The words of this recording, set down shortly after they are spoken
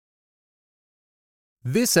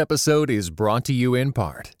This episode is brought to you in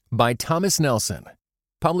part by Thomas Nelson,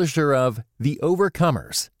 publisher of The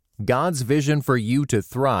Overcomers, God's Vision for You to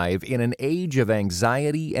Thrive in an Age of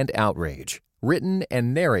Anxiety and Outrage, written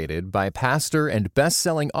and narrated by pastor and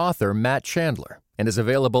best-selling author Matt Chandler, and is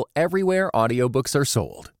available everywhere audiobooks are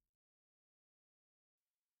sold.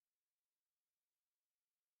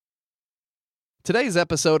 Today's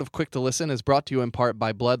episode of Quick to Listen is brought to you in part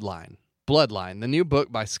by Bloodline. Bloodline, the new book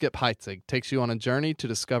by Skip Heitzig, takes you on a journey to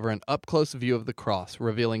discover an up-close view of the cross,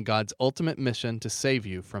 revealing God's ultimate mission to save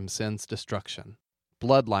you from sin's destruction.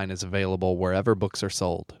 Bloodline is available wherever books are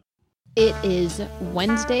sold. It is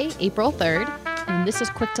Wednesday, April 3rd, and this is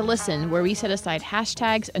Quick to Listen, where we set aside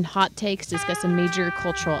hashtags and hot takes to discuss a major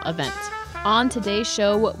cultural event. On today's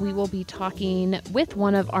show, we will be talking with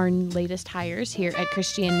one of our latest hires here at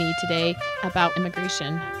Christianity Today about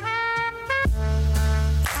immigration.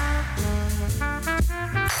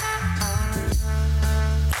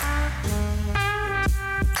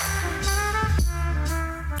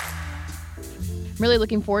 Really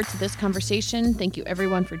looking forward to this conversation. Thank you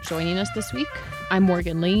everyone for joining us this week. I'm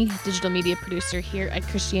Morgan Lee, digital media producer here at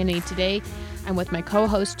Christianity Today. I'm with my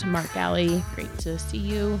co-host, Mark Alley. Great to see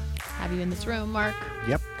you, have you in this room, Mark.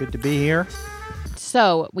 Yep, good to be here.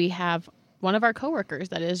 So we have one of our coworkers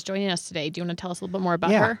that is joining us today. Do you want to tell us a little bit more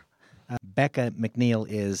about her? Becca McNeil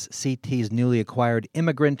is CT's newly acquired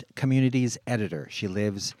Immigrant Communities editor. She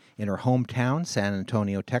lives in her hometown, San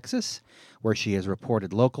Antonio, Texas, where she has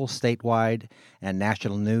reported local, statewide, and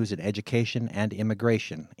national news in education and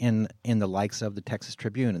immigration in the likes of the Texas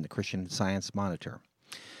Tribune and the Christian Science Monitor.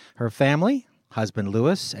 Her family, husband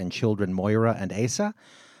Louis and children Moira and Asa,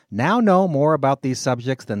 now know more about these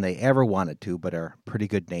subjects than they ever wanted to, but are pretty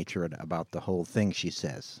good-natured about the whole thing, she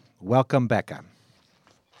says. Welcome, Becca.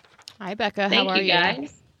 Hi, Becca. Thank How are you,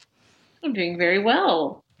 guys. I'm doing very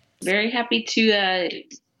well. Very happy to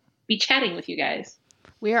be chatting with you guys.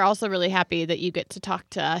 We are also really happy that you get to talk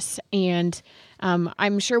to us, and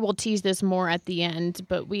I'm sure we'll tease this more at the end,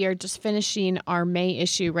 but we are just finishing our May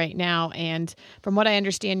issue right now, and from what I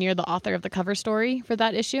understand, you're the author of the cover story for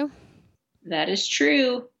that issue? That is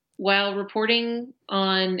true. While reporting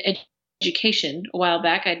on education a while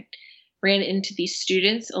back, I ran into these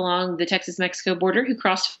students along the Texas-Mexico border who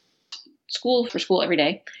crossed school for school every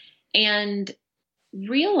day and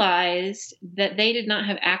realized that they did not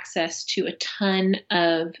have access to a ton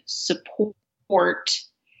of support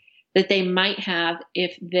that they might have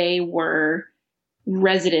if they were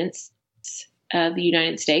residents of the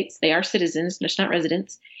United States. They are citizens, just not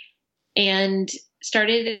residents, and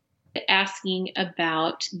started asking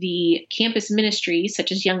about the campus ministries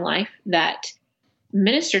such as Young Life that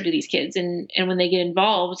minister to these kids. And when they get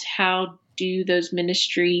involved, how do those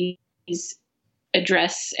ministries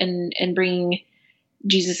address and bring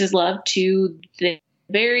Jesus' love to the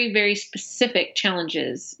very, very specific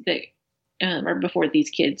challenges that are before these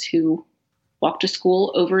kids who walk to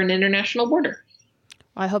school over an international border.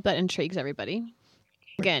 Well, I hope that intrigues everybody.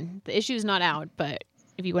 Again, the issue is not out, but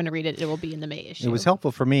if you want to read it, it will be in the May issue. It was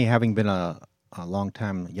helpful for me, having been a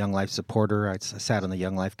long-time Young Life supporter. I sat on the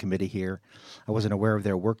Young Life committee here. I wasn't aware of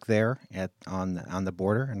their work there on the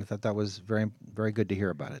border, and I thought that was very, very good to hear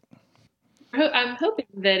about it. I'm hoping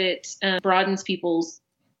that it broadens people's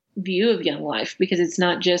view of Young Life, because it's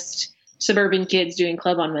not just suburban kids doing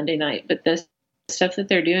club on Monday night, but the stuff that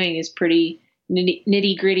they're doing is pretty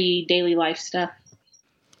nitty-gritty daily life stuff.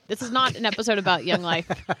 This is not an episode about Young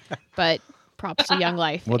Life, but props to Young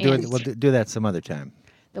Life. We'll do that some other time.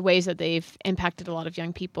 The ways that they've impacted a lot of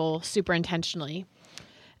young people super intentionally.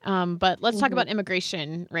 But let's talk about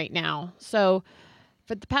immigration right now. So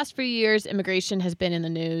for the past few years, immigration has been in the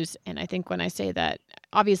news. And I think when I say that,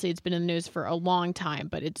 obviously it's been in the news for a long time,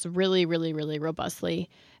 but it's really, really, really robustly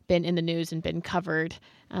been in the news and been covered.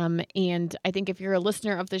 And I think if you're a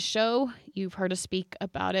listener of this show, you've heard us speak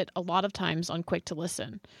about it a lot of times on Quick to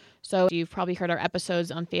Listen. So you've probably heard our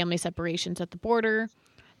episodes on family separations at the border,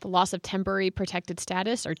 the loss of temporary protected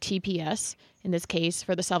status, or TPS, in this case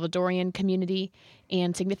for the Salvadorian community,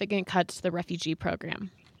 and significant cuts to the refugee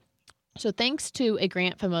program. So thanks to a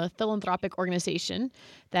grant from a philanthropic organization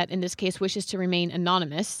that in this case wishes to remain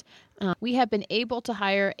anonymous, we have been able to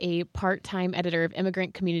hire a part-time editor of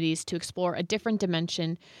Immigrant Communities to explore a different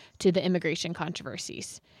dimension to the immigration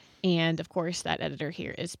controversies. And of course, that editor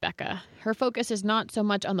here is Becca. Her focus is not so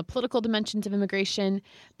much on the political dimensions of immigration,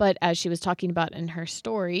 but as she was talking about in her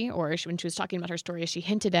story, or when she was talking about her story, as she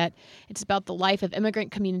hinted at, it's about the life of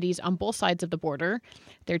immigrant communities on both sides of the border,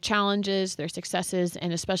 their challenges, their successes,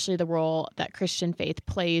 and especially the role that Christian faith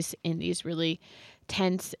plays in these really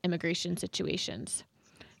tense immigration situations.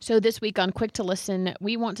 So this week on Quick to Listen,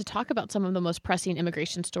 we want to talk about some of the most pressing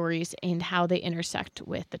immigration stories and how they intersect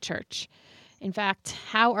with the church. In fact,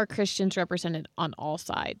 how are Christians represented on all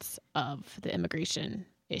sides of the immigration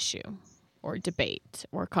issue or debate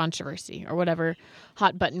or controversy or whatever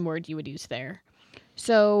hot button word you would use there?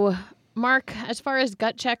 So, Mark, as far as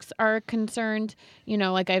gut checks are concerned,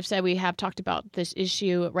 like I've said, we have talked about this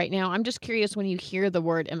issue right now. I'm just curious, when you hear the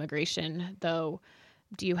word immigration, though,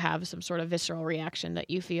 do you have some sort of visceral reaction that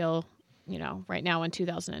you feel, right now in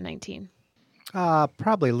 2019?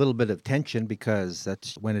 Probably a little bit of tension, because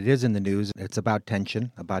that's when it is in the news. It's about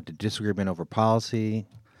tension, about the disagreement over policy,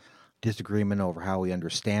 disagreement over how we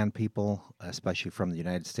understand people, especially from the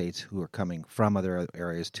United States who are coming from other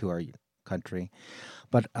areas to our country.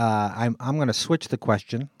 But I'm going to switch the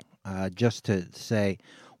question just to say,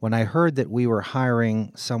 when I heard that we were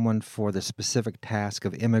hiring someone for the specific task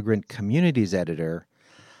of immigrant communities editor,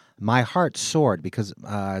 my heart soared, because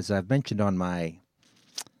as I've mentioned on my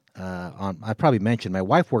I probably mentioned, my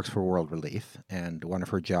wife works for World Relief, and one of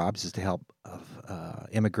her jobs is to help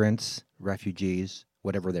immigrants, refugees,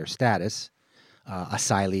 whatever their status,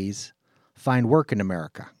 asylees, find work in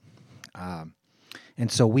America.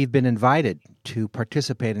 And so we've been invited to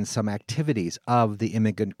participate in some activities of the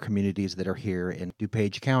immigrant communities that are here in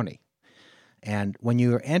DuPage County. And when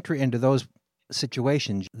you enter into those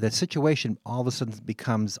situations, the situation all of a sudden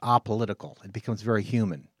becomes apolitical. It becomes very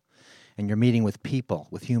human. And you're meeting with people,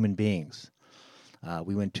 with human beings.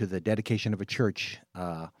 We went to the dedication of a church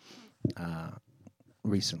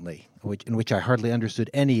recently, in which I hardly understood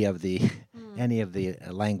any of the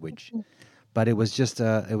language, but it was just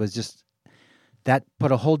that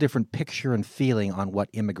put a whole different picture and feeling on what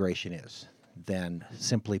immigration is than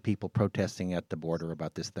simply people protesting at the border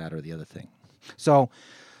about this, that, or the other thing. So,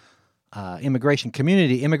 immigrant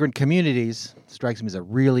communities strikes me as a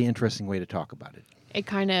really interesting way to talk about it. It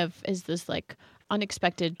kind of is this like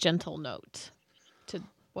unexpected, gentle note to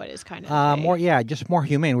what is kind of just more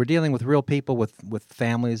humane. We're dealing with real people with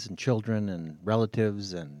families and children and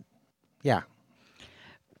relatives and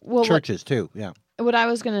churches too. Yeah. What I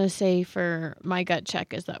was going to say for my gut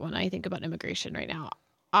check is that when I think about immigration right now,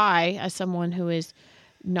 I, as someone who is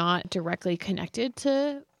not directly connected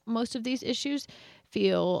to most of these issues,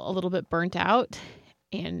 feel a little bit burnt out.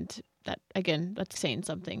 And that, again, that's saying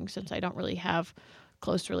something, since I don't really have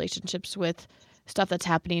close relationships with stuff that's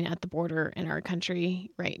happening at the border in our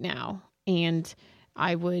country right now. And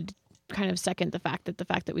I would kind of second the fact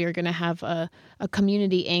that we are going to have a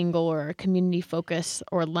community angle or a community focus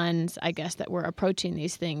or lens, I guess, that we're approaching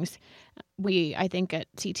these things. I think at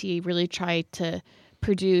CT really try to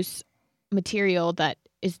produce material that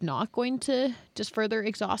is not going to just further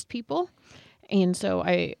exhaust people. And so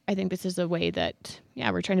I think this is a way that,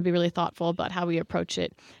 we're trying to be really thoughtful about how we approach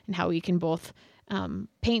it and how we can both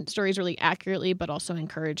paint stories really accurately, but also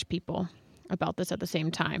encourage people about this at the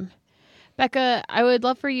same time. Becca, I would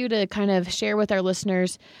love for you to kind of share with our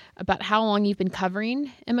listeners about how long you've been covering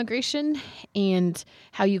immigration and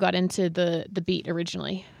how you got into the beat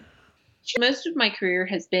originally. Most of my career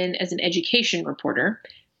has been as an education reporter,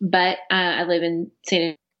 but I live in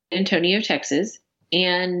San Antonio, Texas.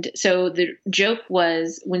 And so the joke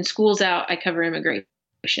was, when school's out, I cover immigration.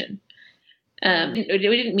 We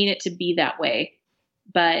didn't mean it to be that way,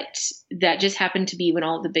 but that just happened to be when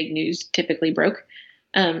all the big news typically broke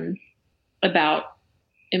about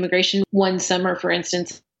immigration. One summer, for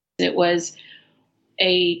instance, it was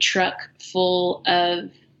a truck full of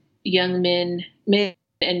young men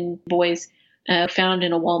and boys found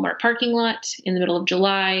in a Walmart parking lot in the middle of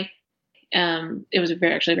July. It was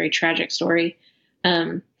actually a very tragic story.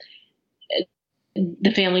 The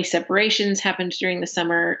family separations happened during the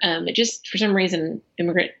summer. It just, for some reason,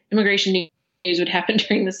 immigration news would happen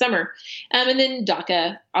during the summer. And then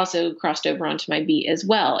DACA also crossed over onto my beat as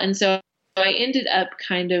well. And so I ended up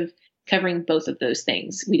kind of covering both of those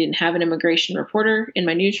things. We didn't have an immigration reporter in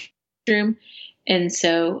my newsroom. And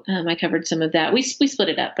so I covered some of that. We split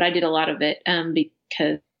it up, but I did a lot of it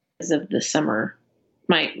because of the summer.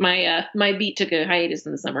 My beat took a hiatus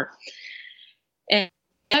in the summer. And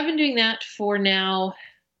I've been doing that for now,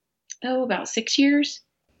 about 6 years.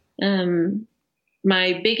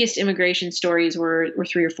 My biggest immigration stories were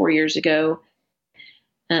 3 or 4 years ago.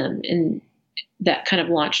 And that kind of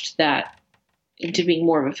launched that into being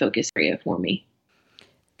more of a focus area for me.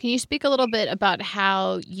 Can you speak a little bit about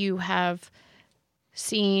how you have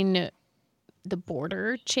seen the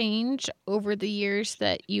border change over the years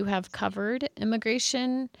that you have covered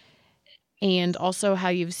immigration, and also how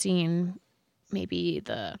you've seen maybe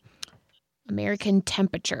the American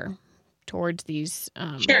temperature towards these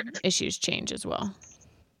Sure. issues change as well?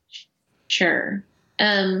 Sure.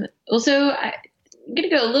 Also, I'm going to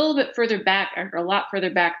go a little bit further back, or a lot further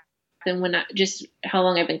back than just how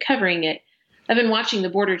long I've been covering it. I've been watching the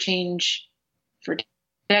border change for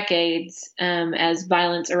decades as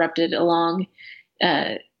violence erupted along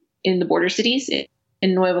in the border cities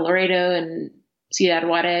in Nuevo Laredo and Ciudad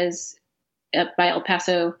Juarez, up by El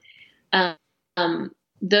Paso.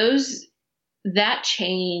 That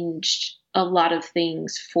changed a lot of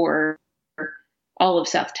things for all of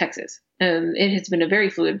South Texas. It has been a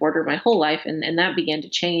very fluid border my whole life, and that began to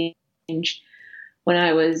change when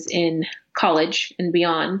I was in college and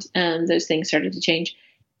beyond. Those things started to change.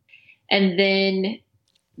 And then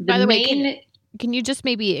By the way, can you just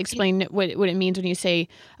maybe explain what it means when you say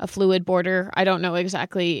a fluid border? I don't know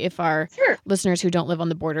exactly if our listeners who don't live on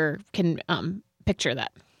the border can picture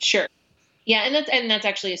that. Sure. Yeah, and that's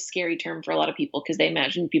actually a scary term for a lot of people because they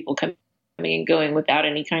imagine people coming and going without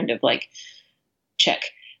any kind of like check.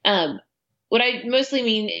 What I mostly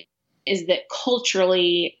mean is that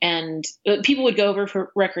culturally, and people would go over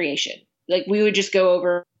for recreation. Like we would just go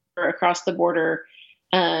over across the border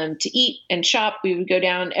to eat and shop. We would go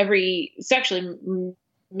down it's actually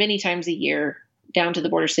many times a year down to the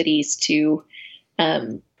border cities to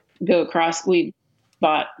go across. We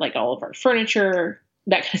bought like all of our furniture,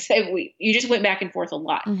 that kind of stuff. You just went back and forth a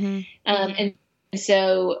lot. Mm-hmm. And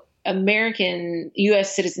so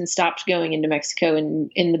U.S. citizens stopped going into Mexico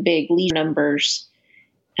in the big leisure numbers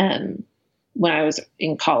when I was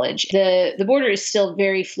in college. The border is still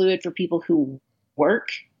very fluid for people who work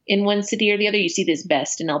in one city or the other. You see this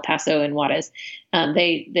best in El Paso and Juarez.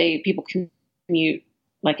 People commute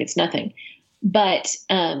like it's nothing. But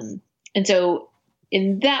and so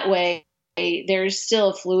in that way, there's still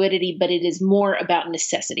a fluidity, but it is more about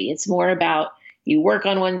necessity. It's more about you work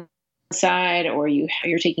on one side or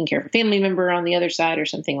you're taking care of a family member on the other side or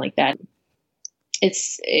something like that.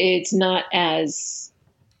 It's not as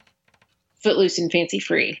footloose and fancy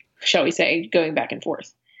free, shall we say, going back and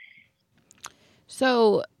forth.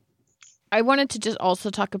 So I wanted to just also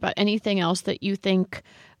talk about anything else that you think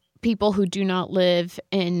people who do not live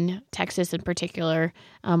in Texas in particular,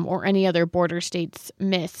 or any other border states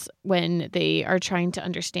miss when they are trying to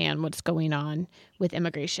understand what's going on with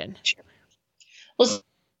immigration. Sure. Well,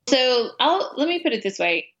 so let me put it this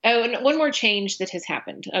way. Oh, and one more change that has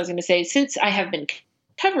happened. I was going to say, since I have been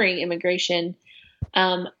covering immigration,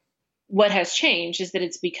 what has changed is that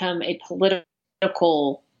it's become a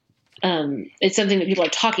political, it's something that people are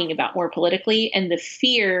talking about more politically, and the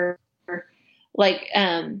fear,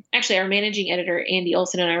 actually our managing editor, Andy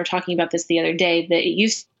Olson, and I were talking about this the other day, that it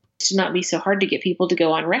used to not be so hard to get people to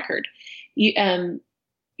go on record.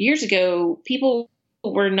 Years ago, people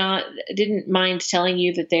didn't mind telling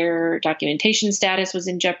you that their documentation status was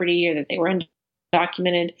in jeopardy or that they were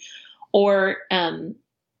undocumented, or and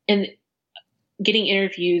getting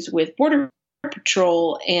interviews with Border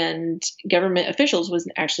Patrol and government officials was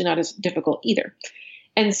actually not as difficult either.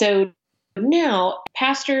 And so now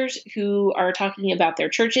pastors who are talking about their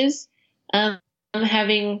churches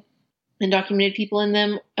having undocumented people in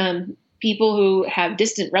them, people who have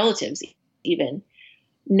distant relatives even,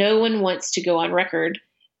 no one wants to go on record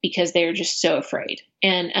because they're just so afraid.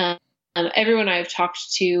 And everyone I've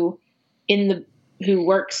talked to who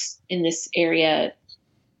works in this area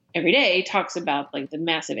every day talks about like the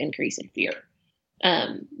massive increase in fear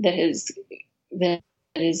that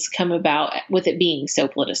has come about with it being so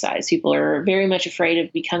politicized. People are very much afraid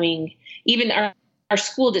of becoming, even our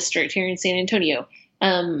school district here in San Antonio.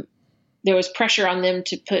 There was pressure on them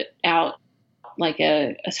to put out like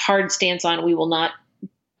a hard stance on, we will not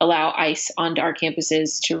allow ICE onto our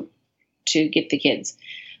campuses to get the kids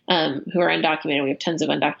who are undocumented. We have tons of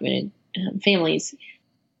undocumented families.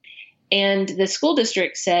 And the school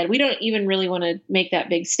district said, we don't even really want to make that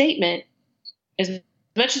big statement. As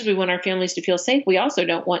much as we want our families to feel safe, we also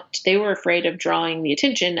don't they were afraid of drawing the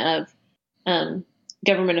attention of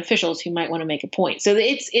government officials who might want to make a point. So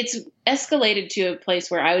it's escalated to a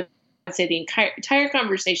place where I would say the entire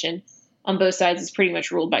conversation on both sides is pretty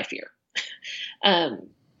much ruled by fear,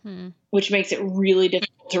 which makes it really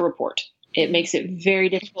difficult to report. It makes it very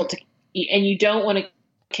difficult and you don't want to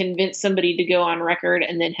convince somebody to go on record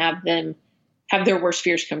and then have their worst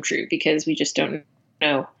fears come true, because we just don't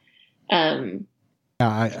know.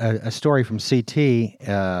 A story from CT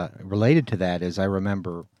related to that is, I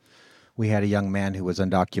remember we had a young man who was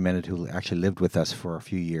undocumented who actually lived with us for a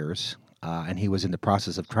few years, and he was in the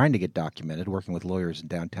process of trying to get documented, working with lawyers in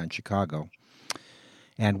downtown Chicago.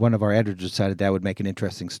 And one of our editors decided that would make an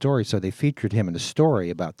interesting story, so they featured him in a story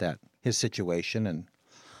about his situation and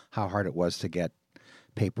how hard it was to get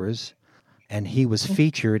papers. And he was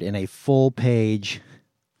featured in a full-page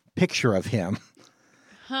picture of him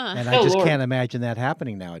And I just can't imagine that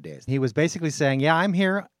happening nowadays. He was basically saying, yeah, I'm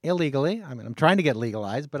here illegally. I mean, I'm trying to get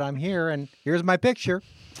legalized, but I'm here, and here's my picture.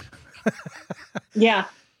 Yeah.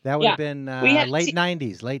 That would have been late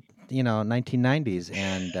 90s, 1990s,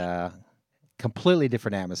 and completely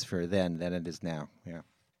different atmosphere then than it is now. Yeah.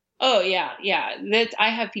 Oh, yeah, yeah. I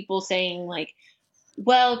have people saying, like,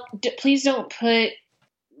 well, please don't put,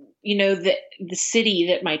 the city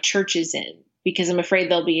that my church is in, because I'm afraid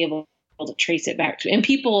they'll be able to trace it back to. And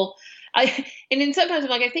people, and then sometimes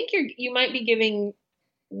I'm like, I think you might be giving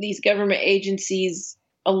these government agencies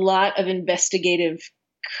a lot of investigative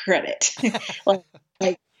credit. like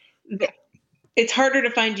it's harder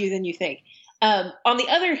to find you than you think. On the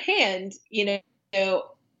other hand,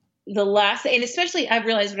 the last, and especially I've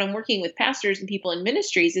realized when I'm working with pastors and people in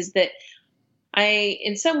ministries, is that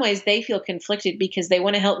in some ways they feel conflicted because they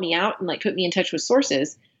want to help me out and like put me in touch with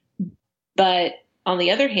sources. But on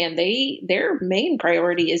the other hand, their main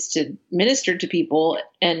priority is to minister to people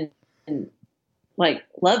and like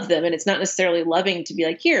love them. And it's not necessarily loving to be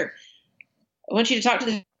like, here, I want you to talk to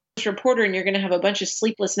this reporter and you're going to have a bunch of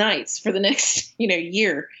sleepless nights for the next,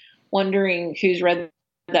 year wondering who's read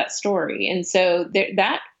that story. And so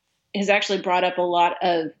that has actually brought up a lot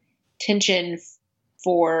of tension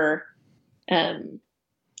for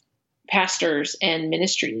pastors and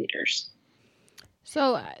ministry leaders.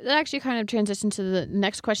 So that actually kind of transitions to the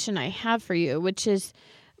next question I have for you, which is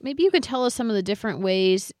maybe you could tell us some of the different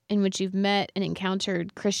ways in which you've met and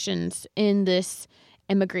encountered Christians in this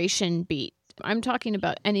immigration beat. I'm talking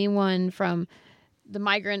about anyone from the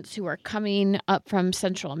migrants who are coming up from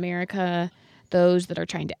Central America, those that are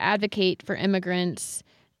trying to advocate for immigrants,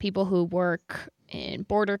 people who work in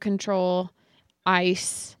border control,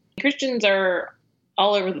 ICE. Christians are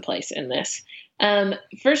all over the place in this.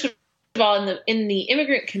 First of all, in the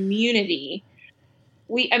immigrant community,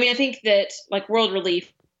 I think that like World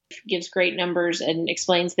Relief gives great numbers and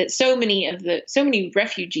explains that so many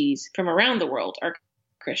refugees from around the world are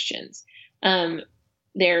Christians.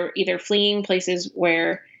 They're either fleeing places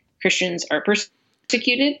where Christians are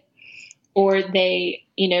persecuted, or they,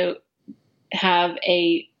 have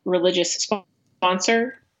a religious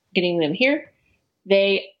sponsor getting them here.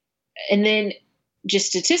 And then just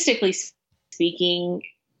statistically speaking,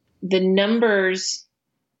 the numbers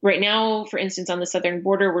right now, for instance, on the southern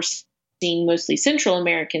border, we're seeing mostly Central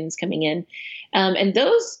Americans coming in. And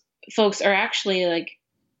those folks are actually like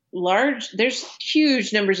large. There's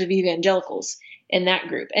huge numbers of evangelicals in that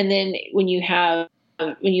group. And then when you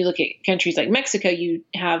look at countries like Mexico, you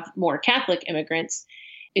have more Catholic immigrants.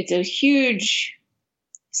 It's a huge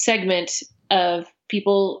segment of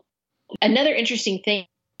people. Another interesting thing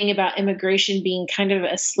about immigration being kind of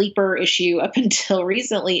a sleeper issue up until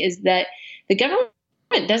recently is that the government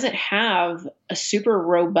doesn't have a super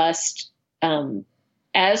robust,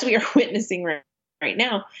 as we are witnessing right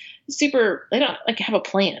now, they don't like have a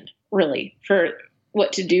plan really for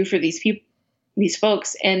what to do for these people, these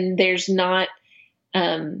folks. And there's not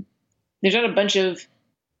a bunch of,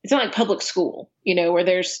 it's not like public school, where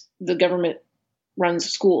the government runs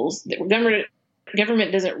schools. The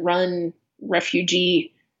government doesn't run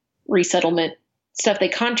refugee resettlement stuff. They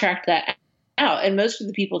contract that out. And most of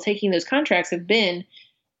the people taking those contracts have been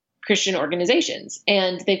Christian organizations.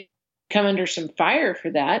 And they've come under some fire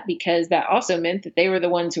for that, because that also meant that they were the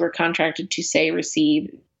ones who were contracted to, say,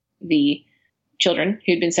 receive the children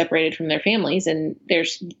who'd been separated from their families. And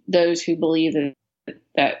there's those who believe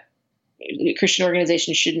that Christian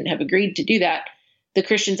organizations shouldn't have agreed to do that. The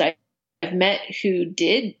Christians I've met who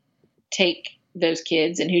did take those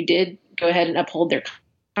kids and who did go ahead and uphold their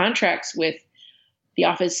contracts with the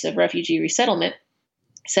Office of Refugee Resettlement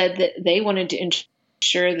said that they wanted to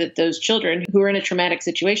ensure that those children who were in a traumatic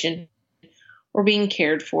situation were being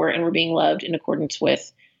cared for and were being loved in accordance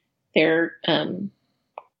with their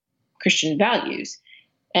Christian values,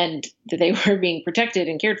 and that they were being protected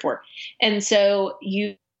and cared for. And so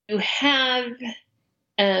you have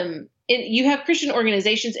Christian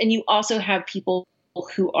organizations, and you also have people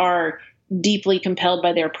who are deeply compelled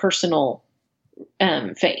by their personal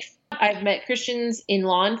faith. I've met Christians in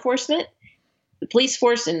law enforcement, the police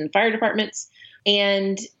force and fire departments,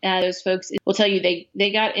 and those folks will tell you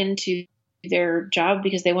they got into their job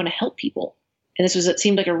because they want to help people. And it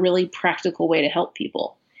seemed like a really practical way to help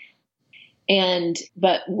people.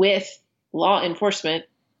 But with law enforcement,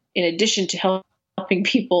 in addition to helping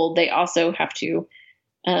people, they also have to,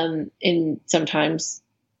 and sometimes,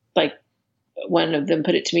 like one of them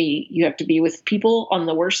put it to me, you have to be with people on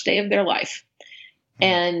the worst day of their life.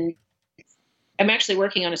 And I'm actually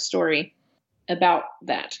working on a story about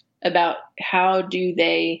that, about how do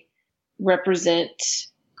they represent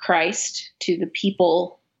Christ to the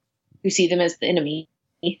people who see them as the enemy?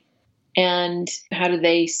 And how do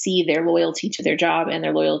they see their loyalty to their job and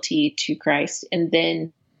their loyalty to Christ? And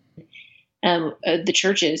then the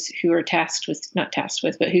churches who are not tasked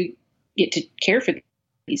with, but who get to care for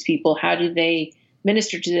these people, how do they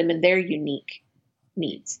minister to them in their unique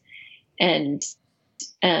needs and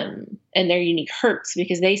their unique hurts,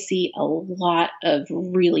 because they see a lot of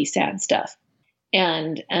really sad stuff.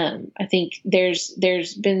 And I think there's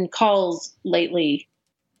been calls lately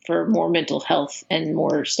for more mental health and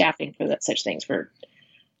more staffing for such things for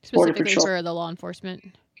Border Specifically Patrol. for the law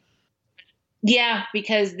enforcement. Yeah,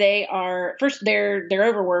 because they're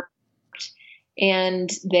overworked, and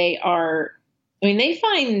they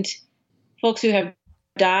find folks who have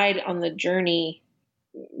died on the journey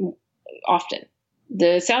often.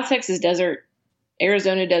 The South Texas desert,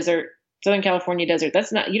 Arizona desert, Southern California desert,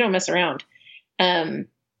 you don't mess around.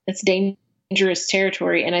 It's dangerous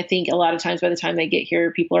territory. And I think a lot of times by the time they get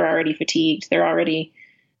here, people are already fatigued. They're already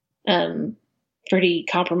pretty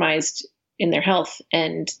compromised in their health,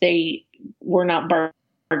 and they were not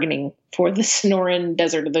bargaining for the Sonoran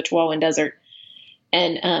Desert or the Chihuahuan Desert.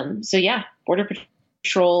 And so, yeah, Border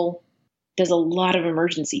Patrol does a lot of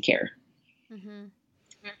emergency care. Mm-hmm.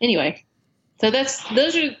 Anyway, so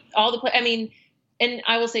those are all the, and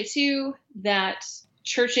I will say too that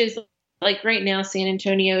churches, like right now, San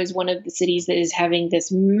Antonio is one of the cities that is having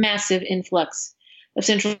this massive influx of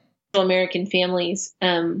Central American families.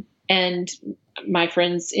 And my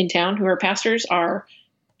friends in town who are pastors are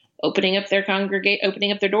opening up their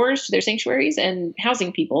doors to their sanctuaries and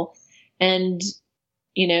housing people, and,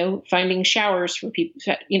 finding showers for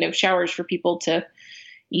people to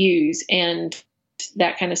use and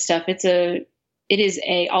that kind of stuff. It is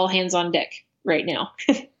a all hands on deck right now.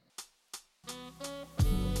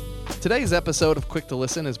 Today's episode of Quick to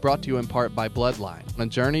Listen is brought to you in part by Bloodline, a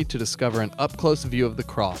journey to discover an up-close view of the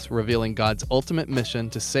cross, revealing God's ultimate mission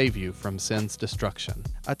to save you from sin's destruction.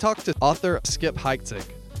 I talked to author Skip Heitzig.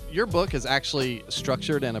 Your book is actually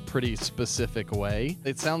structured in a pretty specific way.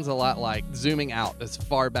 It sounds a lot like zooming out as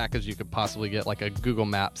far back as you could possibly get, like a Google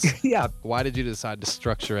Maps. Yeah. Why did you decide to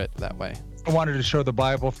structure it that way? I wanted to show the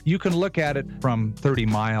Bible. You can look at it from 30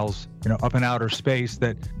 miles, up in outer space,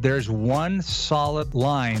 that there's one solid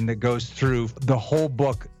line that goes through the whole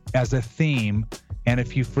book as a theme. And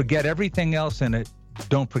if you forget everything else in it,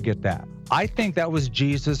 don't forget that. I think that was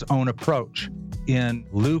Jesus' own approach. In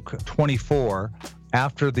Luke 24,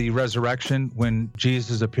 after the resurrection, when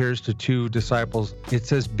Jesus appears to two disciples, it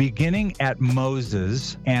says, beginning at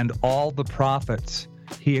Moses and all the prophets,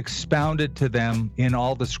 he expounded to them in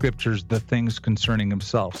all the scriptures the things concerning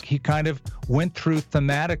himself. He kind of went through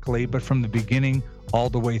thematically, but from the beginning all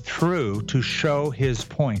the way through to show his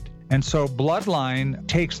point. And so Bloodline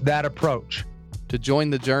takes that approach. To join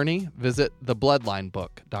the journey, visit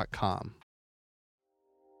thebloodlinebook.com.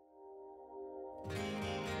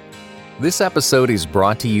 This episode is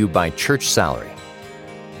brought to you by Church Salary.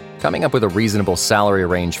 Coming up with a reasonable salary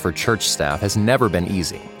range for church staff has never been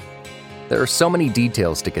easy. There are so many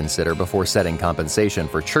details to consider before setting compensation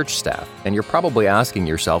for church staff, and you're probably asking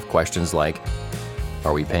yourself questions like,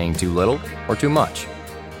 are we paying too little or too much?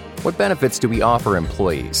 What benefits do we offer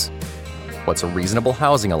employees? What's a reasonable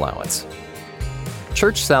housing allowance?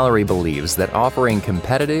 Church Salary believes that offering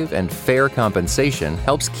competitive and fair compensation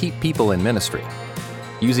helps keep people in ministry.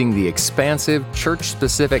 Using the expansive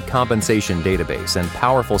church-specific compensation database and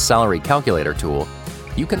powerful salary calculator tool,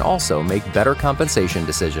 you can also make better compensation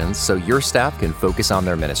decisions so your staff can focus on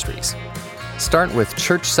their ministries. Start with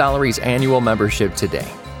Church Salary's annual membership today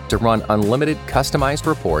to run unlimited customized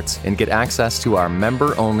reports and get access to our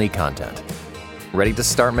member-only content. Ready to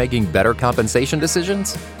start making better compensation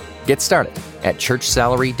decisions? Get started at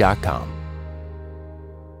churchsalary.com.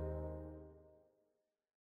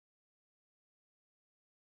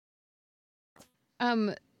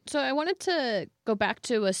 So I wanted to go back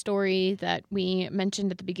to a story that we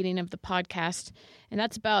mentioned at the beginning of the podcast, and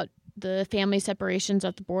that's about the family separations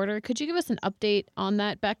at the border. Could you give us an update on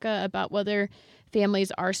that, Becca, about whether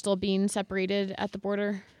families are still being separated at the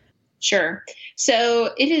border? Sure.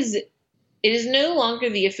 So it is no longer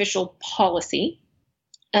the official policy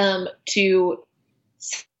to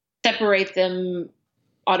separate them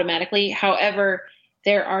automatically. However,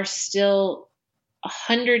 there are still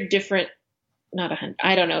 100 different, not 100,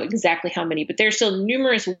 I don't know exactly how many, but there's still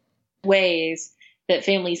numerous ways that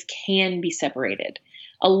families can be separated.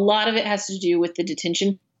 A lot of it has to do with the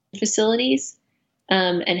detention facilities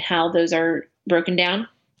and how those are broken down.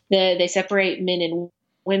 They separate men and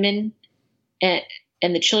women, and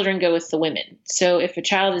the children go with the women. So if a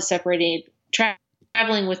child is separated,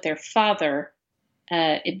 traveling with their father,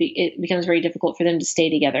 it becomes very difficult for them to stay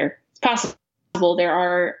together possible.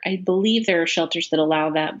 I believe there are shelters that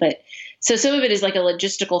allow that, but so some of it is like a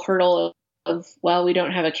logistical hurdle of, well, we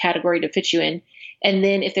don't have a category to fit you in. And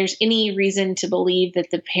then if there's any reason to believe that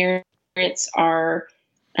the parents are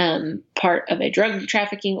part of a drug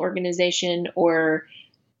trafficking organization or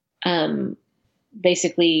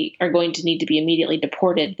basically are going to need to be immediately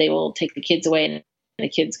deported, they will take the kids away and the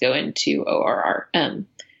kids go into ORR,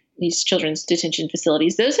 these children's detention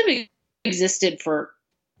facilities. Those have existed for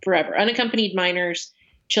forever. Unaccompanied minors,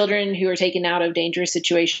 children who are taken out of dangerous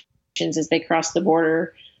situations as they cross the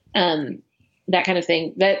border, that kind of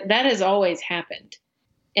thing. That has always happened.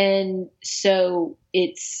 And so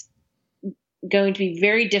it's going to be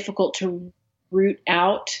very difficult to root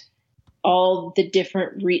out all the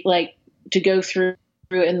different, to go through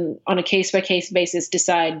and on a case-by-case basis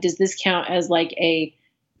decide, does this count as like a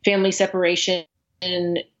family separation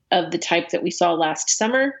of the type that we saw last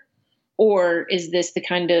summer? Or is this the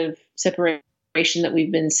kind of separation that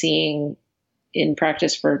we've been seeing in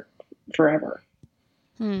practice for forever?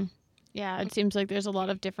 Yeah, it seems like there's a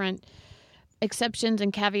lot of different exceptions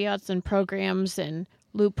and caveats and programs and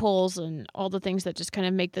loopholes and all the things that just kind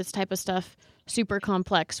of make this type of stuff super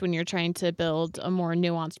complex when you're trying to build a more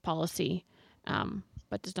nuanced policy,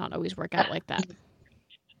 but does not always work out like that.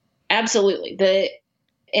 Absolutely.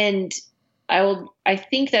 I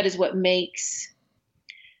think that is what makes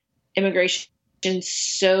immigration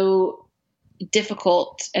so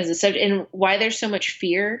difficult as a subject, and why there's so much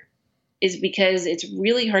fear is because it's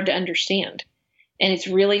really hard to understand. And it's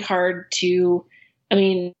really hard to,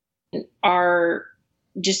 if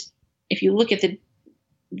you look at the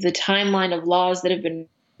timeline of laws that have been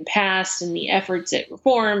passed and the efforts at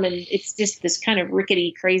reform, and it's just this kind of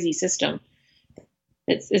rickety, crazy system.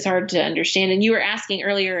 It's hard to understand. And you were asking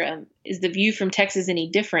earlier, is the view from Texas any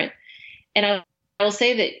different? And I will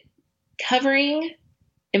say that covering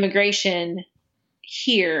immigration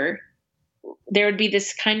here, there would be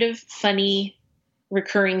this kind of funny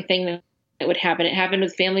recurring thing that would happen. It happened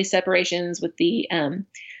with family separations, with the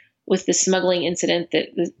smuggling incident,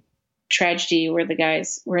 the tragedy where the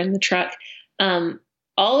guys were in the truck.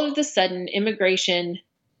 All of a sudden, immigration,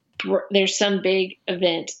 there's some big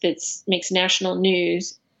event that makes national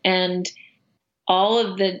news, and all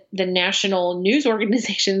of the national news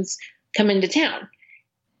organizations come into town.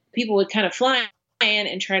 People would kind of fly in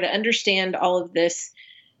and try to understand all of this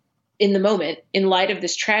in the moment in light of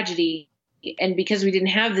this tragedy. And because we didn't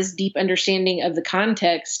have this deep understanding of the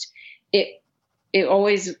context, the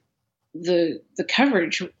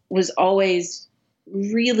coverage was always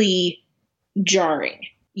really jarring.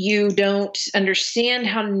 You don't understand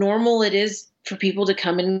how normal it is for people to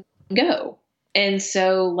come and go. And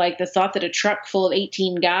so like the thought that a truck full of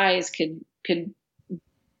 18 guys could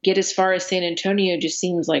get as far as San Antonio just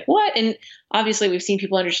seems like what? And obviously we've seen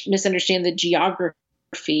people misunderstand the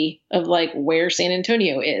geography of like where San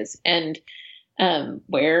Antonio is and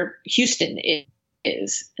where Houston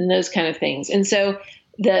is and those kind of things. And so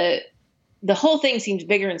the whole thing seems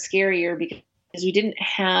bigger and scarier because we didn't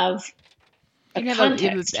have a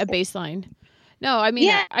baseline. No, I mean,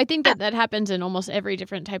 yeah. I think that happens in almost every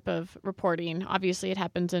different type of reporting. Obviously, it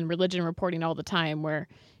happens in religion reporting all the time where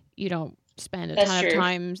you don't spend a ton of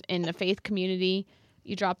time in the faith community.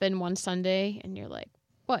 You drop in one Sunday and you're like,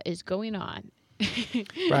 what is going on?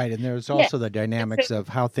 Right, and there's also the dynamics of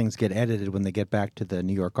how things get edited when they get back to the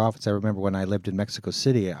New York office. I remember when I lived in Mexico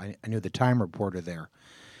City, I knew the Time reporter there.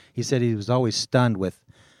 He said he was always stunned with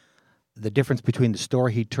the difference between the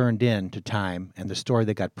story he turned in to Time and the story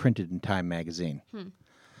that got printed in Time magazine.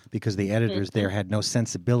 Because the editors there had no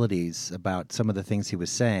sensibilities about some of the things he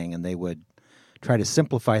was saying, and they would try to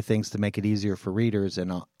simplify things to make it easier for readers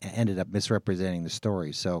and ended up misrepresenting the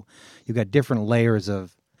story. So you've got different layers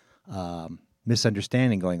of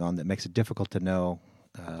misunderstanding going on that makes it difficult to know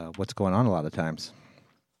what's going on a lot of times.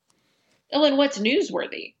 Oh, and what's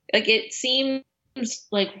newsworthy? Like it seems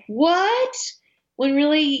like what? When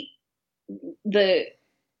really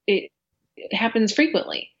it happens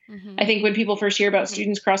frequently. Mm-hmm. I think when people first hear about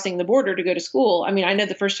students crossing the border to go to school, I mean, I know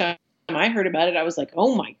the first time I heard about it, I was like,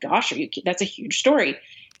 oh my gosh, that's a huge story.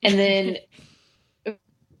 And then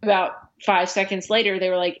about 5 seconds later, they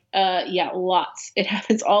were like, yeah, lots. It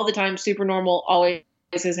happens all the time. Super normal. Always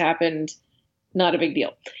has happened. Not a big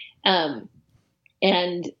deal.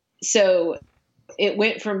 And so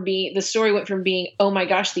the story went from being, oh my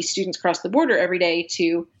gosh, these students cross the border every day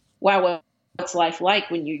to, wow, what's life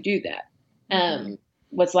like when you do that?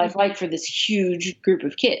 What's life like for this huge group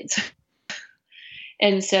of kids?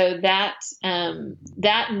 And so that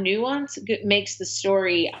nuance makes the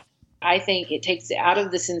story, I think it takes it out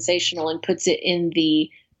of the sensational and puts it in the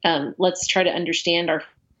let's try to understand our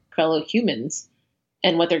fellow humans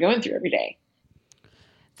and what they're going through every day.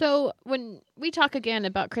 So when we talk again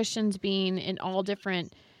about Christians being in all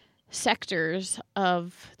different sectors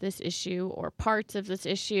of this issue or parts of this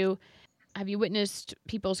issue, have you witnessed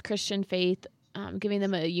people's Christian faith giving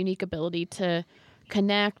them a unique ability to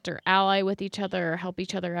connect or ally with each other or help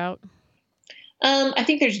each other out? I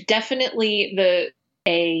think there's definitely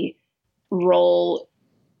a role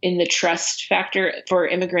in the trust factor for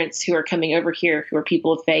immigrants who are coming over here, who are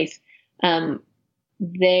people of faith.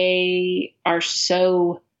 They are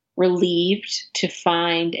so relieved to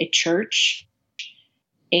find a church,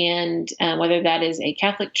 and whether that is a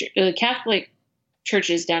Catholic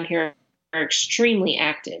churches down here are extremely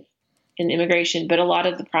active in immigration, but a lot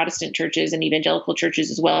of the Protestant churches and evangelical churches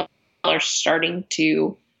as well are starting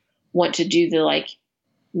to want to do the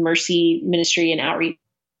mercy ministry and outreach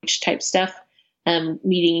type stuff,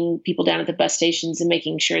 meeting people down at the bus stations and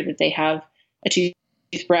making sure that they have a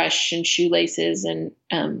toothbrush and shoelaces and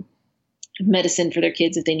medicine for their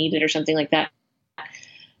kids if they need it or something like that.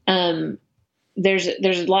 There's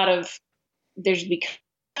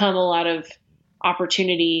become a lot of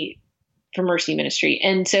opportunity for mercy ministry.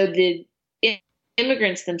 And so the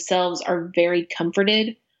immigrants themselves are very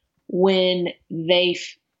comforted when they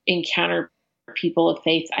encounter people of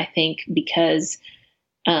faith, I think, because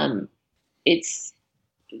it's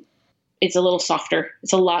a little softer.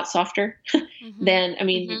 It's a lot softer than,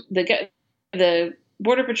 the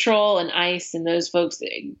Border Patrol and ICE and those folks,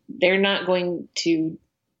 they're not going to,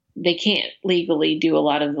 they can't legally do a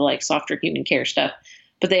lot of the softer human care stuff,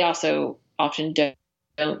 but they also often don't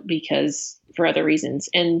because for other reasons.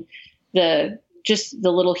 And the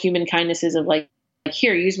little human kindnesses of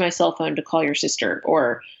here, use my cell phone to call your sister,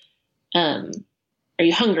 or are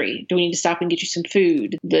you hungry? Do we need to stop and get you some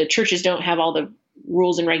food? The churches don't have all the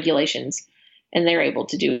rules and regulations, and they're able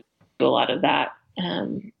to do a lot of that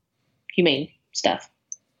humane stuff.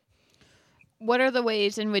 What are the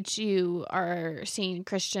ways in which you are seeing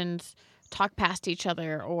Christians talk past each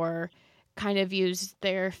other or kind of use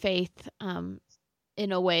their faith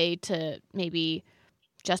in a way to maybe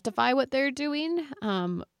justify what they're doing,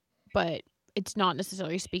 but it's not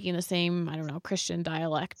necessarily speaking the same, Christian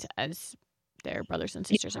dialect as their brothers and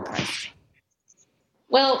sisters in Christ?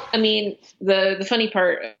 Well, the funny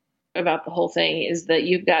part about the whole thing is that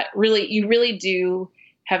you really do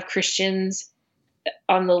have Christians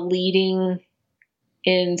on the leading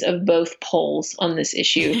ends of both poles on this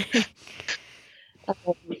issue.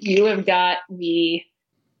 You have got the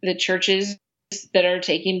churches that are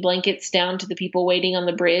taking blankets down to the people waiting on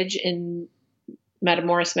the bridge in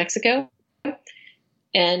Matamoros, Mexico,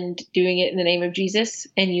 and doing it in the name of Jesus.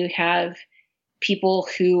 And you have people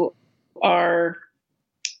who are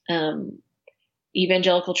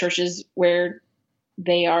evangelical churches where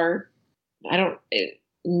they are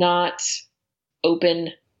not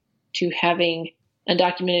open to having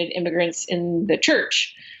undocumented immigrants in the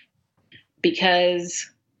church because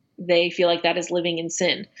they feel like that is living in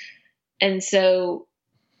sin. And so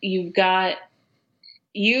you've got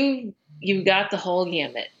the whole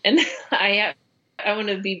gamut. And I want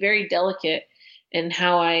to be very delicate in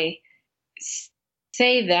how I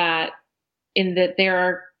say that, in that there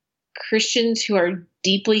are Christians who are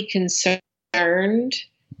deeply concerned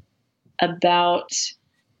about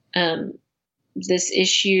this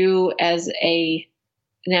issue as a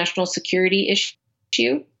national security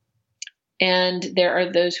issue. And there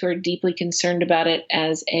are those who are deeply concerned about it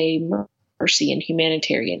as a mercy and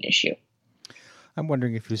humanitarian issue. I'm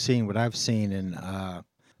wondering if you're seeing what I've seen in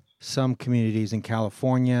some communities in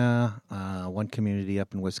California, one community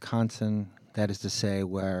up in Wisconsin, that is to say,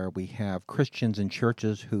 where we have Christians in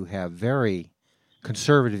churches who have very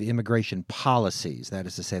conservative immigration policies. That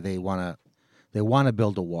is to say, they want to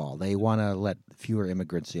build a wall. They want to let fewer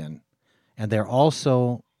immigrants in. And they're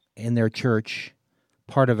also, in their church,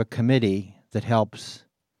 part of a committee that helps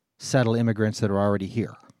settle immigrants that are already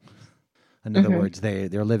here. In other words,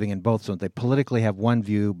 they're living in both zones. They politically have one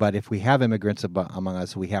view, but if we have immigrants among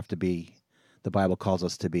us, we have to be, the Bible calls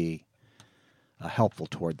us to be helpful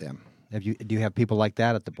toward them. Do you have people like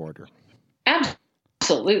that at the border?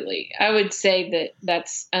 Absolutely. I would say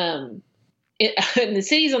that's in the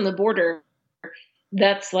cities on the border,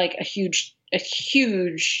 that's like that's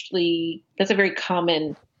a very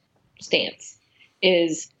common stance,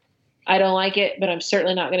 is I don't like it, but I'm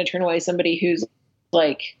certainly not going to turn away somebody who's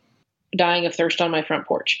dying of thirst on my front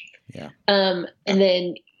porch. Yeah. And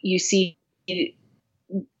then you see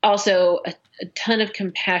also a ton of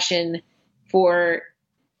compassion for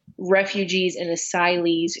refugees and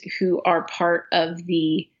asylees who are part of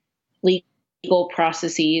the legal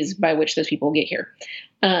processes by which those people get here.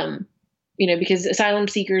 because asylum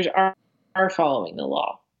seekers are following the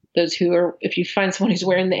law. Those who are, if you find someone who's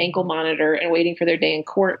wearing the ankle monitor and waiting for their day in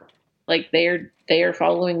court, like they are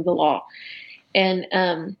following the law.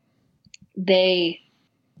 And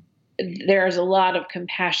there's a lot of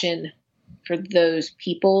compassion for those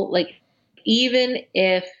people. Like, even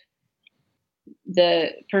if the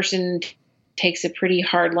person takes a pretty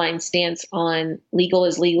hardline stance on legal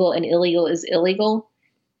is legal and illegal is illegal,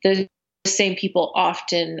 those same people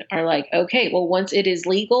often are like, okay, well, once it is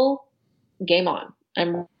legal, game on.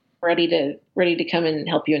 I'm ready to come and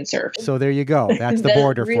help you and serve. So there you go. That's the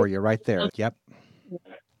border for you right there. Yep.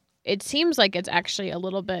 It seems like it's actually a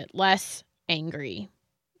little bit less angry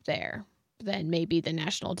there than maybe the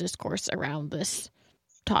national discourse around this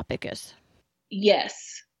topic is.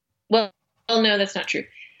 Yes. Well, no, that's not true.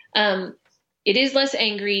 It is less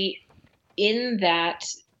angry in that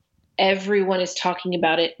everyone is talking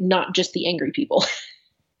about it, not just the angry people.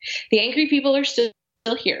 The angry people are still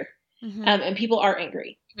here. Mm-hmm. And people are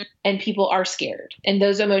angry and people are scared. And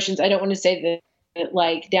those emotions, I don't want to say that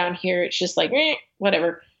like down here, it's just like,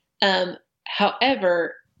 whatever.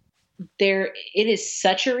 However, it is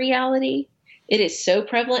such a reality. It is so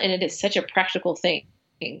prevalent, and it is such a practical thing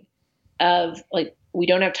of like, we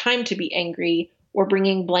don't have time to be angry. We're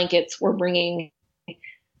bringing blankets. We're bringing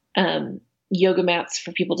yoga mats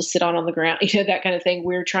for people to sit on the ground, that kind of thing.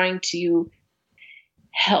 We're trying to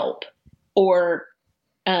help. Or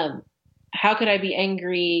how could I be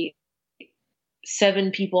angry?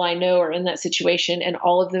 7 people I know are in that situation, and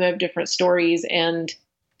all of them have different stories, and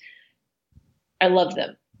I love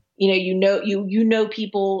them. You know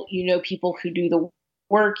people who do the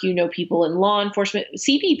work, people in law enforcement.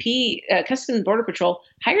 CBP, Customs and Border Patrol,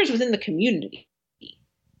 hires within the community.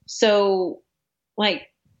 So, like,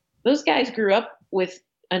 those guys grew up with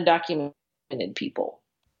undocumented people.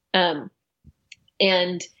 And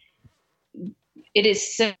it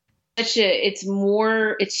is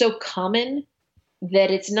it's so common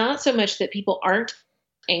that it's not so much that people aren't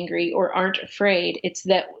angry or aren't afraid. It's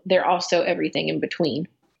that they're also everything in between.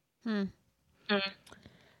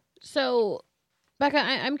 So, Becca,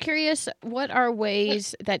 I'm curious, what are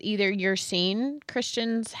ways that either you're seeing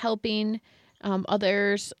Christians helping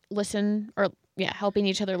others listen, or helping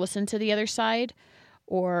each other listen to the other side,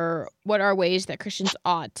 or what are ways that Christians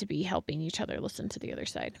ought to be helping each other listen to the other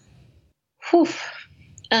side?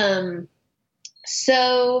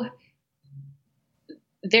 So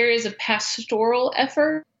there is a pastoral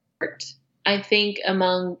effort, I think,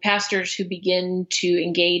 among pastors who begin to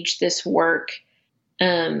engage this work.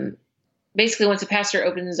 Basically, once a pastor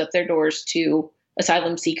opens up their doors to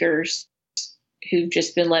asylum seekers who've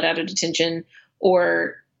just been let out of detention,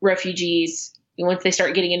 or refugees, once they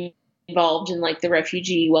start getting involved in like the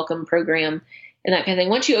refugee welcome program and that kind of thing,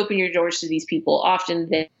 once you open your doors to these people, often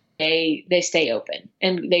they stay open,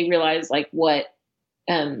 and they realize like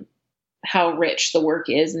how rich the work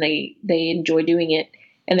is, and they enjoy doing it,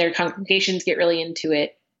 and their congregations get really into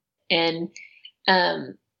it. And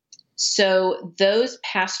so those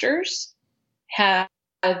pastors have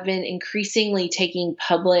been increasingly taking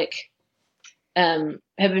have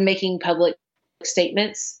been making public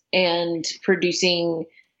statements and producing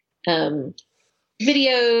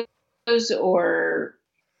videos or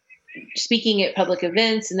speaking at public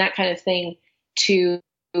events and that kind of thing to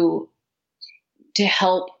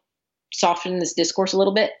help soften this discourse a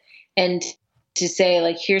little bit, and to say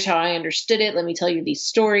like, here's how I understood it. Let me tell you these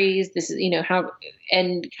stories. This is, how,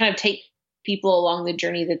 and kind of take people along the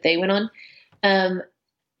journey that they went on.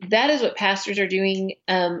 That is what pastors are doing.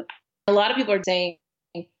 A lot of people are saying,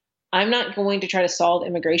 I'm not going to try to solve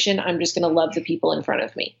immigration. I'm just going to love the people in front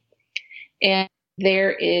of me. And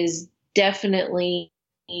there is definitely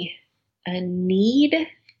a need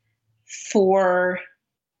for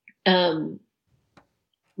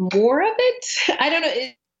more of it. I don't know.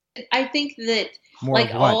 I think that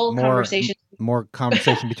conversation, more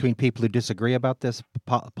conversation between people who disagree about this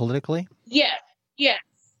politically. Yeah.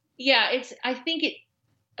 I think it.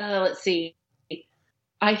 Let's see.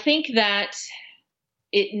 I think that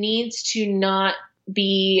it needs to not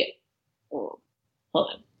be. Hold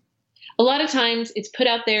on. A lot of times, it's put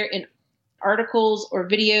out there in articles or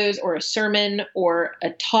videos or a sermon or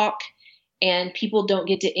a talk, and people don't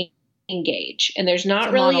get to engage, and there's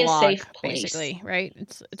not really monologue, a safe place, basically, right?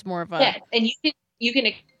 It's more of a and you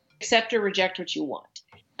can accept or reject what you want.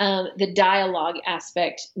 The dialogue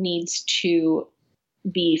aspect needs to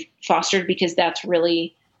be fostered, because that's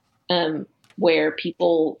really where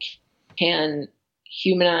people can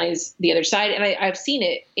humanize the other side. And I've seen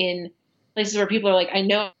it in places where people are like, I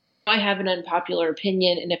know I have an unpopular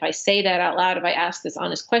opinion, and if I say that out loud, if I ask this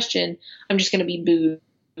honest question, I'm just going to be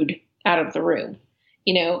booed out of the room,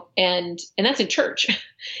 and that's in church,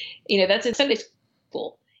 that's in Sunday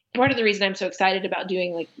school. Part of the reason I'm so excited about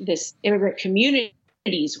doing like this immigrant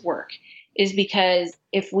communities work is because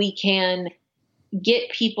if we can get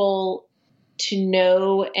people to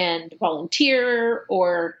know and volunteer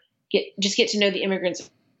or get to know the immigrants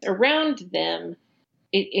around them,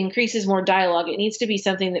 it increases more dialogue. It needs to be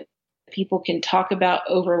something that people can talk about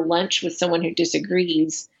over lunch with someone who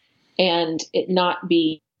disagrees and it not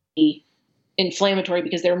be inflammatory,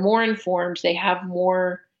 because they're more informed. They have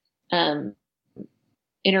more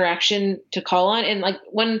interaction to call on. And like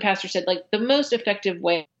one pastor said, like the most effective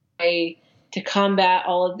way to combat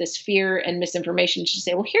all of this fear and misinformation is to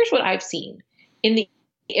say, well, here's what I've seen in the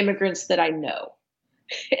immigrants that I know.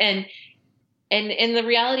 And the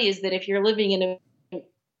reality is that if you're living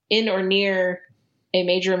in or near a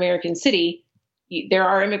major American city, there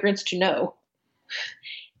are immigrants to know.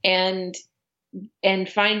 And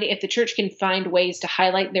if the church can find ways to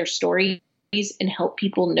highlight their stories and help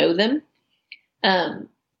people know them,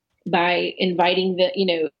 by inviting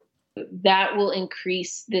that will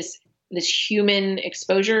increase this human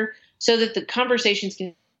exposure so that the conversations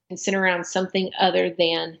can center around something other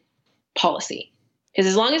than policy. Because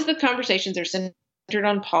as long as the conversations are centered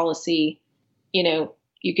on policy,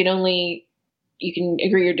 you can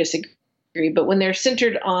agree or disagree. But when they're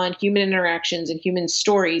centered on human interactions and human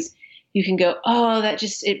stories, you can go, oh,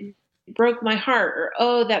 it broke my heart, or,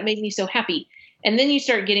 oh, that made me so happy. And then you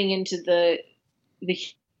start getting into the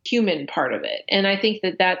human part of it. And I think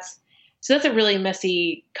that's a really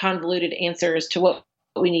messy, convoluted answer as to what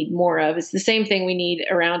we need more of. It's the same thing we need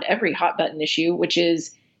around every hot button issue, which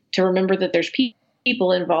is to remember that there's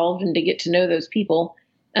people involved and to get to know those people.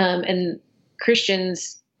 And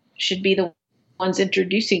Christians should be the ones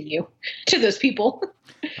introducing you to those people.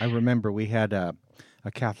 I remember we had a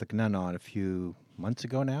Catholic nun on a few months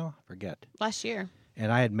ago now, I forget. Last year.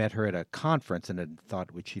 And I had met her at a conference and had thought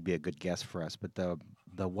she'd be a good guest for us. But the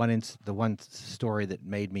one story that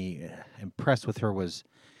made me impressed with her was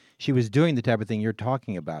she was doing the type of thing you're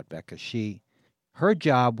talking about, Becca. Her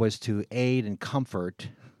job was to aid and comfort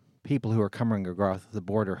people who were coming across the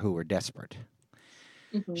border who were desperate.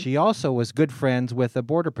 Mm-hmm. She also was good friends with the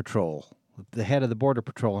Border Patrol, the head of the Border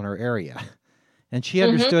Patrol in her area. And she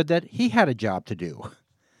understood that he had a job to do.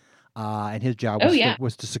 And his job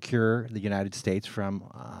was to secure the United States from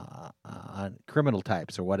criminal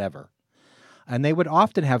types or whatever. And they would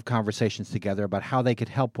often have conversations together about how they could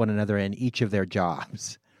help one another in each of their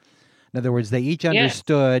jobs. In other words, they each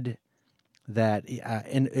understood that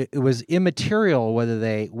and it was immaterial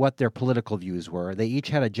what their political views were. They each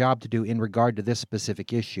had a job to do in regard to this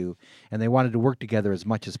specific issue, and they wanted to work together as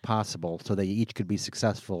much as possible so they each could be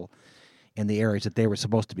successful in the areas that they were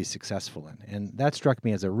supposed to be successful in. And that struck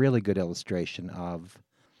me as a really good illustration of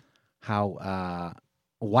how,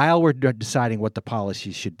 while we're deciding what the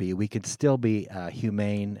policies should be, we can still be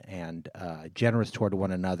humane and generous toward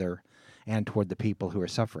one another and toward the people who are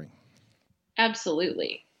suffering.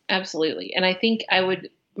 Absolutely. Absolutely. And I think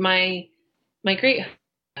my great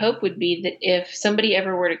hope would be that if somebody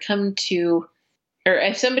ever were to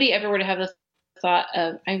if somebody ever were to have the thought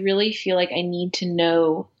of, I really feel like I need to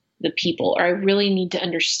know the people, or I really need to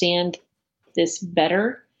understand this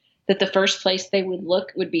better, that the first place they would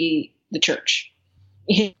look would be the church.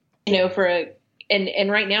 And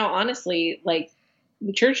right now, honestly, like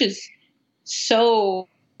the church is so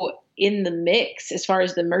in the mix as far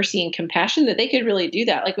as the mercy and compassion that they could really do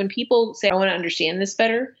that. Like when people say, I want to understand this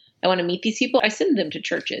better, I want to meet these people, I send them to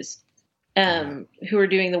churches who are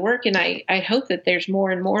doing the work. And I hope that there's more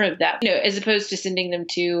and more of that, as opposed to sending them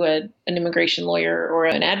to an immigration lawyer or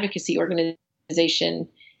an advocacy organization.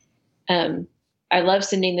 I love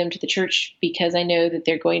sending them to the church because I know that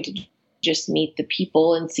they're going to just meet the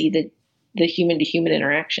people and see the human to human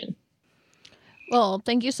interaction. Well,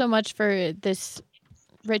 thank you so much for this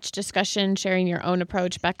rich discussion, sharing your own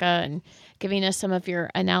approach, Becca, and giving us some of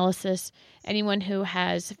your analysis. Anyone who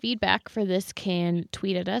has feedback for this can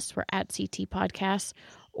tweet at us. We're at CT Podcast,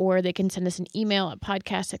 or they can send us an email at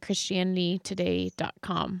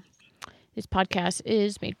podcast@christianitytoday.com. This podcast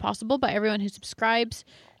is made possible by everyone who subscribes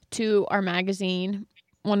to our magazine.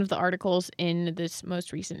 One of the articles in this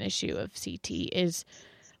most recent issue of CT is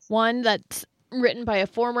one that's written by a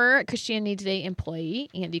former Christianity Today employee,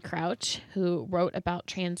 Andy Crouch, who wrote about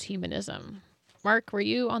transhumanism. Mark, were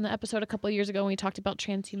you on the episode a couple of years ago when we talked about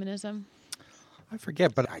transhumanism? I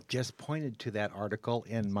forget, but I just pointed to that article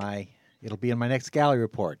it'll be in my next gallery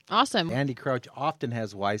report. Awesome. Andy Crouch often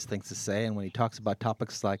has wise things to say, and when he talks about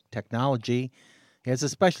topics like technology, he has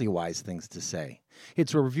especially wise things to say.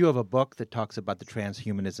 It's a review of a book that talks about the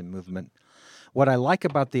transhumanism movement. what I like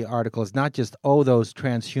about the article is not just, oh, those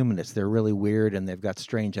transhumanists, they're really weird and they've got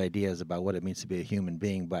strange ideas about what it means to be a human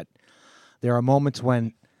being, but there are moments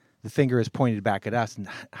when the finger is pointed back at us and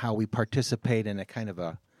how we participate in a kind of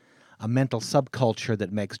a mental subculture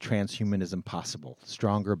that makes transhumanism possible.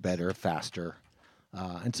 Stronger, better, faster.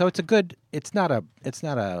 And so it's not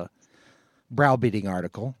a browbeating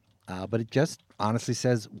article, but it just honestly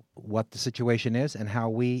says what the situation is and how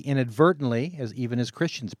we inadvertently, even as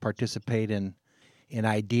Christians, participate in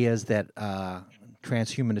ideas that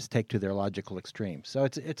transhumanists take to their logical extremes. So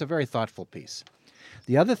it's a very thoughtful piece.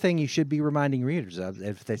 The other thing you should be reminding readers of,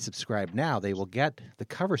 if they subscribe now, they will get the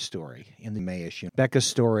cover story in the May issue. Becca's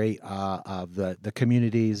story of the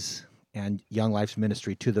communities and Young Life's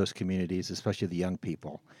ministry to those communities, especially the young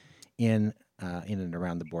people, in and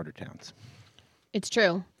around the border towns. It's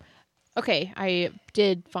true. Okay, I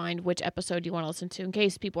did find which episode you want to listen to in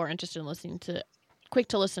case people are interested in listening to Quick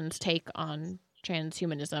to Listen's take on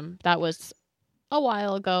transhumanism. That was a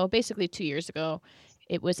while ago, basically 2 years ago.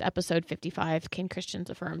 It was episode 55, Can Christians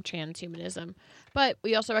Affirm Transhumanism? But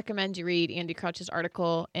we also recommend you read Andy Crouch's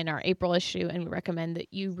article in our April issue, and we recommend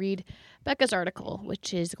that you read Becca's article,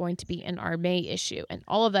 which is going to be in our May issue. And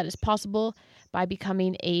all of that is possible by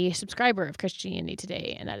becoming a subscriber of Christianity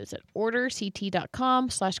Today, and that is at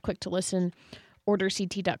orderct.com/quick-to-listen,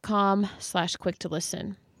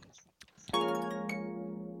 orderct.com/quick-to-listen.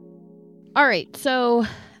 All right, so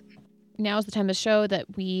now is the time of the show that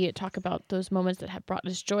we talk about those moments that have brought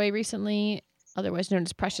us joy recently, otherwise known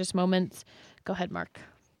as precious moments. Go ahead, Mark.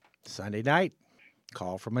 Sunday night,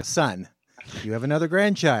 call from my son. You have another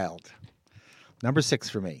grandchild. Number 6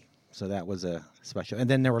 for me. So that was a special. And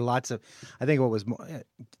then there were lots of, I think what was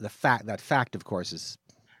that fact, of course, is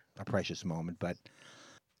a precious moment. But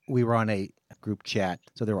we were on a group chat,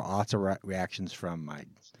 so there were lots of reactions from my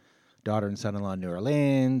daughter and son-in-law in New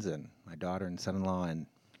Orleans and my daughter and son-in-law in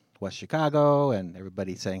West Chicago, and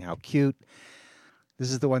everybody saying how cute.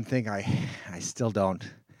 This is the one thing I still don't.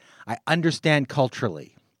 I understand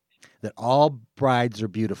culturally that all brides are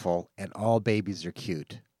beautiful and all babies are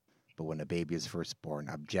cute, but when a baby is first born,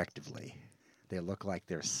 objectively, they look like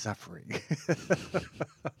they're suffering.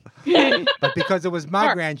 But because it was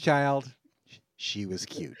my grandchild, she was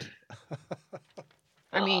cute.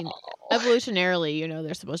 I mean, evolutionarily,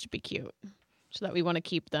 they're supposed to be cute, so that we want to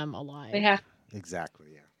keep them alive. They have.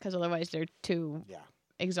 Exactly, yeah. Because otherwise they're too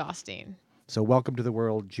exhausting. So welcome to the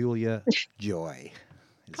world, Julia Joy.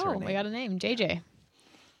 Oh, we got a name, JJ.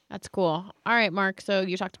 That's cool. All right, Mark, so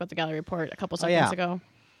you talked about the Gallery Report a couple seconds ago.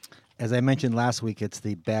 As I mentioned last week, it's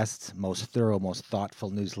the best, most thorough, most thoughtful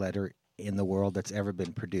newsletter in the world that's ever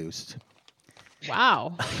been produced.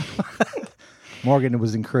 Wow. Morgan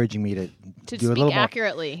was encouraging me to do speak a little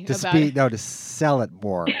accurately more. To sell it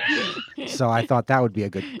more. So I thought that would be a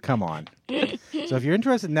good, come on. So if you're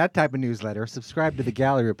interested in that type of newsletter, subscribe to the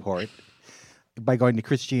Gallery Report by going to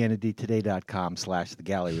christianitytoday.com/the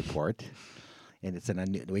Gallery Report. And it's a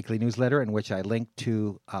weekly newsletter in which I link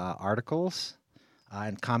to articles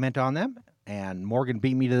and comment on them. And Morgan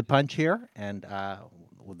beat me to the punch here. And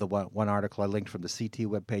the one article I linked from the CT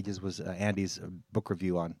web pages was Andy's book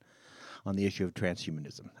review on the issue of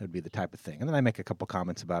transhumanism. That would be the type of thing. And then I make a couple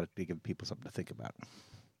comments about it to give people something to think about.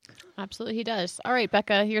 Absolutely, he does. All right,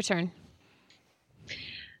 Becca, your turn.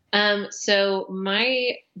 So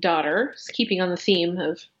my daughter, keeping on the theme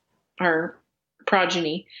of our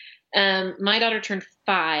progeny, my daughter turned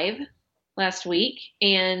 5 last week,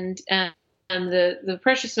 and the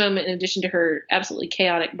precious moment, in addition to her absolutely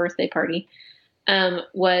chaotic birthday party,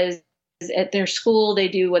 was at their school. They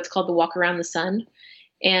do what's called the Walk Around the Sun,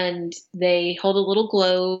 and they hold a little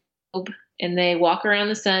globe and they walk around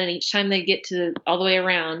the sun. And each time they get to all the way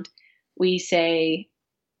around, we say,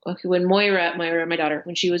 okay, when Moira, my daughter,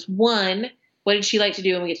 when she was 1, what did she like to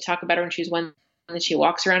do? And we get to talk about her when she was 1. And then she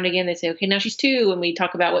walks around again. They say, okay, now she's 2. And we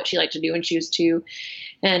talk about what she liked to do when she was 2.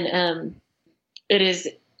 And it is,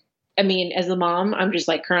 I mean, as a mom, I'm just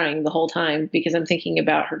like crying the whole time because I'm thinking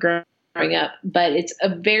about her growing up. But it's a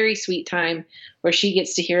very sweet time where she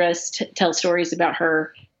gets to hear us tell stories about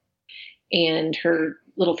her, and her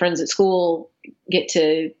little friends at school get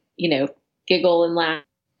to, giggle and laugh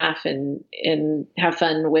and have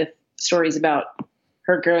fun with stories about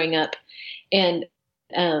her growing up. And,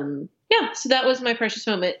 so that was my precious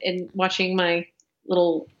moment in watching my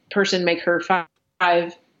little person make her 5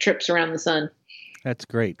 trips around the sun. That's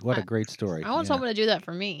great. What a great story. I want someone to do that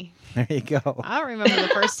for me. There you go. I don't remember the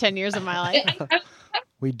first 10 years of my life.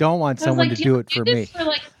 We don't want someone to do it for me. For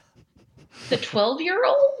like the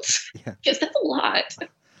 12-year-olds? Yeah. Because that's a lot.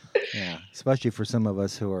 Yeah, especially for some of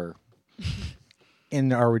us who are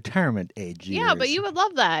in our retirement age years. Yeah, but you would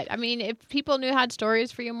love that. I mean, if people knew had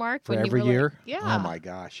stories for you, Mark, for when every you were year. Like, yeah. Oh my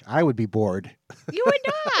gosh, I would be bored. You would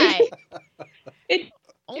not. It'd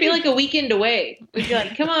be like a weekend away. We'd be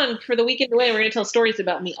like, come on for the weekend away. We're going to tell stories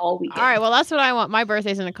about me all weekend. All right, well, that's what I want. My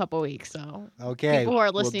birthday's in a couple weeks, so Okay, people who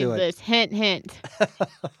are listening we'll to do it. this, hint, hint.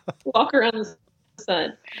 Walk around the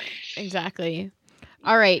sun. Exactly.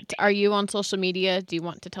 All right, are you on social media? Do you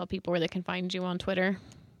want to tell people where they can find you on Twitter?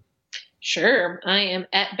 Sure. I am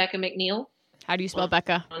at Becca McNeil How do you spell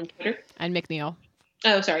Becca on Twitter. and McNeil?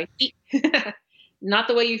 Oh, sorry. Not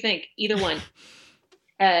the way you think. Either one.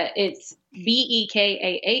 It's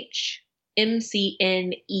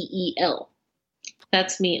BEKAHMCNEEL.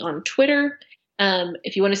 That's me on Twitter.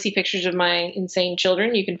 If you want to see pictures of my insane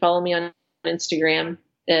children, you can follow me on Instagram.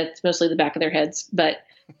 It's mostly the back of their heads, but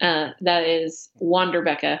that is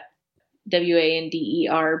Wanderbecca,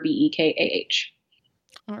 WANDERBEKAH.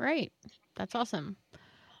 All right, that's awesome.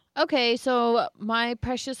 Okay, so my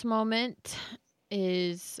precious moment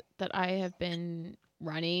is that I have been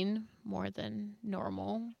running more than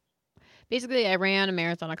normal. Basically, I ran a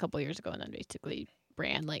marathon a couple years ago and then basically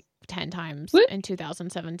ran like 10 times in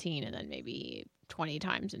 2017 and then maybe 20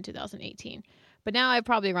 times in 2018. But now I've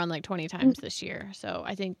probably run like 20 times this year. So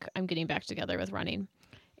I think I'm getting back together with running.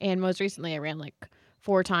 And most recently I ran like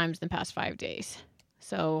 4 times in the past 5 days.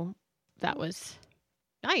 So that was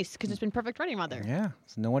nice because it's been perfect running weather. Yeah,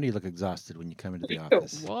 so no wonder you look exhausted when you come into the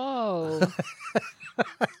office. Whoa.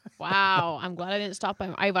 Wow. I'm glad I didn't stop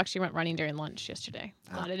by. I actually went running during lunch yesterday.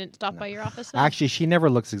 Glad I didn't stop by your office. Then. Actually, she never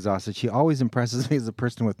looks exhausted. She always impresses me as a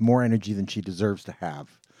person with more energy than she deserves to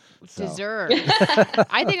have. So. Deserve.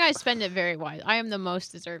 I think I spend it very wise. I am the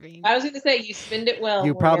most deserving. I was going to say, you spend it well.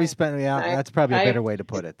 You probably Morgan. spend, yeah, I- that's probably a I- better way to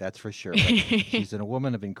put it. That's for sure. But she's a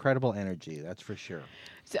woman of incredible energy. That's for sure.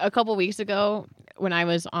 So a couple weeks ago, when I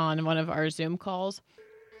was on one of our Zoom calls,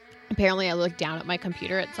 apparently I looked down at my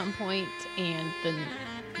computer at some point, and then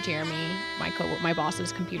Jeremy, my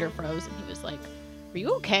boss's computer froze, and he was like, "Are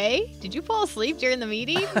you okay? Did you fall asleep during the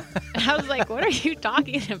meeting?" And I was like, "What are you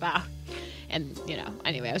talking about?" And,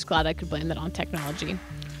 anyway, I was glad I could blame that on technology.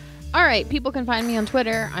 All right, people can find me on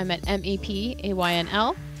Twitter. I'm at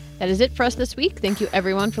MEPAYNL. That is it for us this week. Thank you,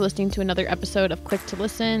 everyone, for listening to another episode of Quick to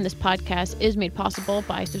Listen. This podcast is made possible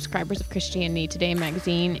by subscribers of Christianity Today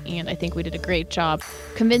magazine, and I think we did a great job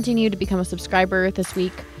convincing you to become a subscriber this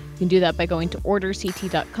week. You can do that by going to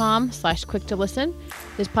orderct.com/quick-to-listen.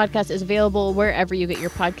 This podcast is available wherever you get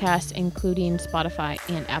your podcasts, including Spotify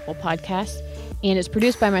and Apple Podcasts. And it's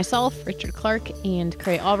produced by myself, Richard Clark, and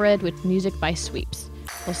Cray Allred with music by Sweeps.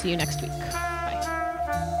 We'll see you next week. Bye.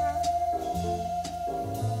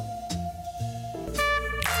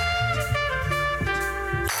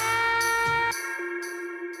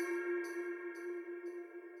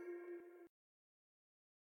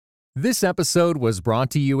 This episode was brought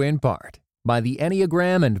to you in part by the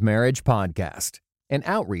Enneagram and Marriage Podcast, an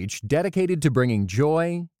outreach dedicated to bringing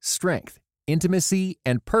joy, strength, intimacy,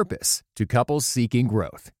 and purpose to couples seeking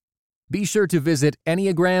growth. Be sure to visit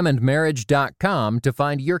EnneagramandMarriage.com to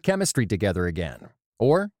find your chemistry together again,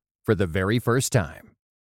 or for the very first time.